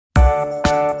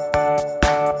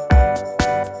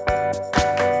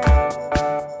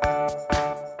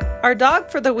Our dog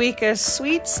for the week is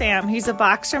Sweet Sam. He's a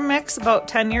boxer mix, about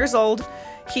 10 years old.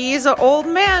 He's an old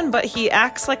man, but he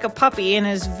acts like a puppy and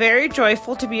is very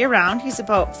joyful to be around. He's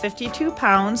about 52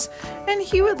 pounds, and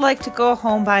he would like to go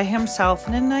home by himself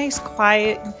in a nice,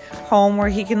 quiet home where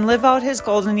he can live out his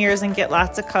golden years and get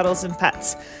lots of cuddles and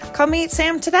pets. Come meet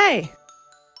Sam today.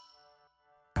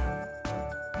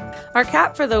 Our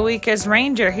cat for the week is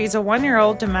Ranger. He's a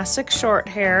 1-year-old domestic short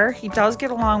hair. He does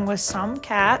get along with some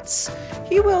cats.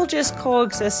 He will just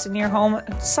coexist in your home,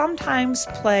 sometimes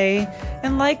play,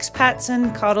 and likes pets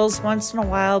and cuddles once in a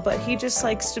while, but he just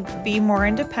likes to be more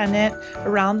independent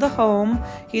around the home.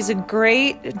 He's a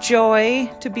great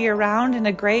joy to be around and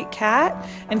a great cat,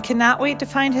 and cannot wait to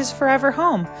find his forever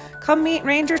home. Come meet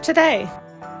Ranger today.